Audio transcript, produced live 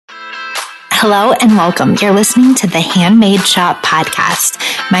Hello and welcome. You're listening to the Handmade Shop podcast.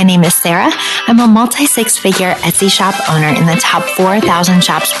 My name is Sarah. I'm a multi-six-figure Etsy shop owner in the top 4,000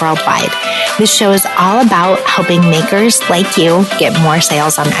 shops worldwide. This show is all about helping makers like you get more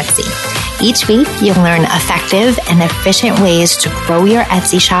sales on Etsy. Each week, you'll learn effective and efficient ways to grow your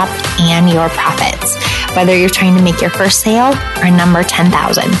Etsy shop and your profits, whether you're trying to make your first sale or number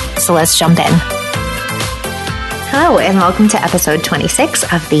 10,000. So let's jump in. Hello, and welcome to episode 26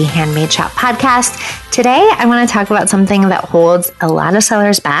 of the Handmade Shop podcast. Today, I want to talk about something that holds a lot of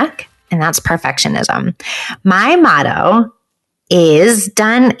sellers back, and that's perfectionism. My motto is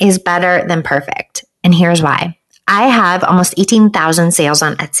done is better than perfect, and here's why. I have almost 18,000 sales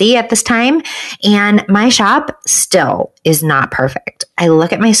on Etsy at this time, and my shop still is not perfect. I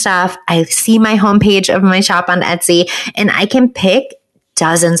look at my stuff, I see my homepage of my shop on Etsy, and I can pick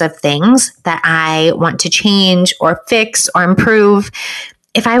dozens of things that I want to change or fix or improve.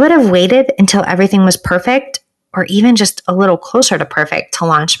 If I would have waited until everything was perfect or even just a little closer to perfect to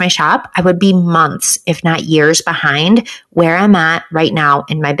launch my shop, I would be months, if not years behind where I'm at right now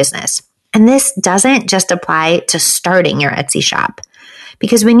in my business. And this doesn't just apply to starting your Etsy shop,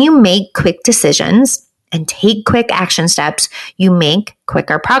 because when you make quick decisions and take quick action steps, you make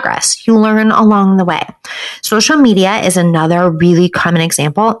quicker progress. You learn along the way. Social media is another really common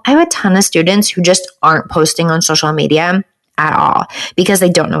example. I have a ton of students who just aren't posting on social media at all because they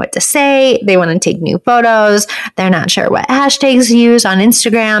don't know what to say. They want to take new photos. They're not sure what hashtags to use on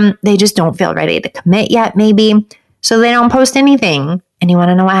Instagram. They just don't feel ready to commit yet, maybe. So they don't post anything. And you want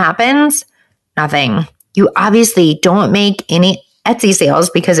to know what happens? Nothing. You obviously don't make any Etsy sales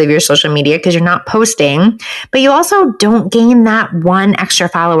because of your social media because you're not posting, but you also don't gain that one extra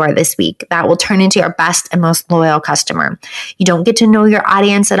follower this week that will turn into your best and most loyal customer. You don't get to know your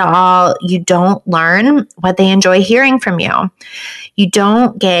audience at all. You don't learn what they enjoy hearing from you. You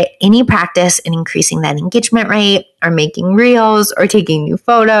don't get any practice in increasing that engagement rate or making reels or taking new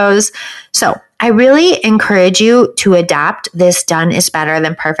photos. So I really encourage you to adopt this done is better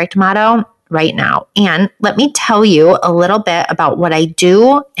than perfect motto right now. And let me tell you a little bit about what I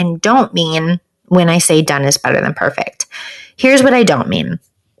do and don't mean when I say done is better than perfect. Here's what I don't mean.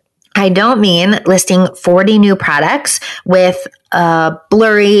 I don't mean listing 40 new products with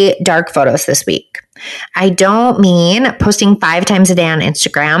blurry, dark photos this week. I don't mean posting 5 times a day on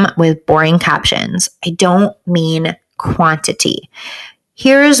Instagram with boring captions. I don't mean quantity.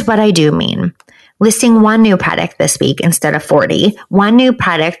 Here's what I do mean. Listing one new product this week instead of 40, one new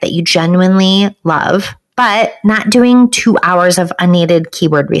product that you genuinely love, but not doing 2 hours of unneeded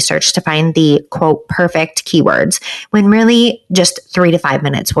keyword research to find the quote perfect keywords when really just 3 to 5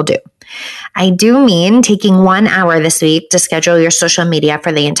 minutes will do. I do mean taking 1 hour this week to schedule your social media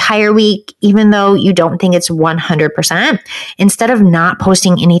for the entire week, even though you don't think it's 100%, instead of not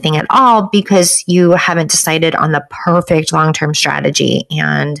posting anything at all because you haven't decided on the perfect long-term strategy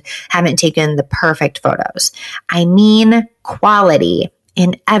and haven't taken the perfect photos. I mean quality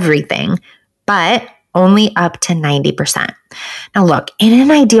in everything, but only up to 90%. Now look, in an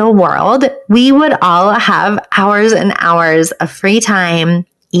ideal world, we would all have hours and hours of free time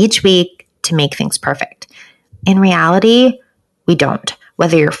each week to make things perfect. In reality, we don't.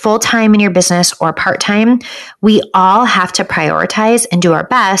 Whether you're full-time in your business or part-time, we all have to prioritize and do our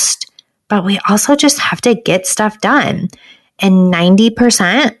best, but we also just have to get stuff done. And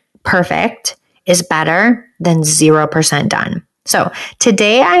 90% perfect is better than 0% done. So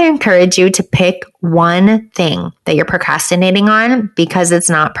today I encourage you to pick one thing that you're procrastinating on because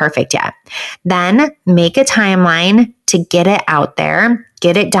it's not perfect yet. Then make a timeline to get it out there,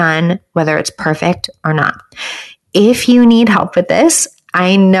 get it done, whether it's perfect or not. If you need help with this,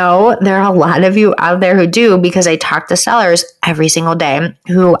 I know there are a lot of you out there who do because I talk to sellers every single day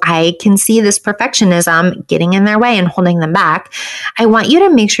who I can see this perfectionism getting in their way and holding them back. I want you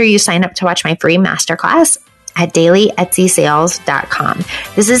to make sure you sign up to watch my free masterclass at dailyetsysales.com.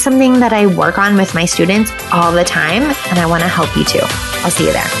 This is something that I work on with my students all the time, and I want to help you too. I'll see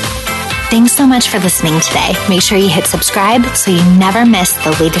you there. Thanks so much for listening today. Make sure you hit subscribe so you never miss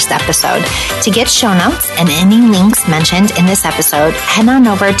the latest episode. To get show notes and any links mentioned in this episode, head on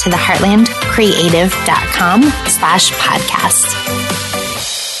over to theheartlandcreative.com/podcast.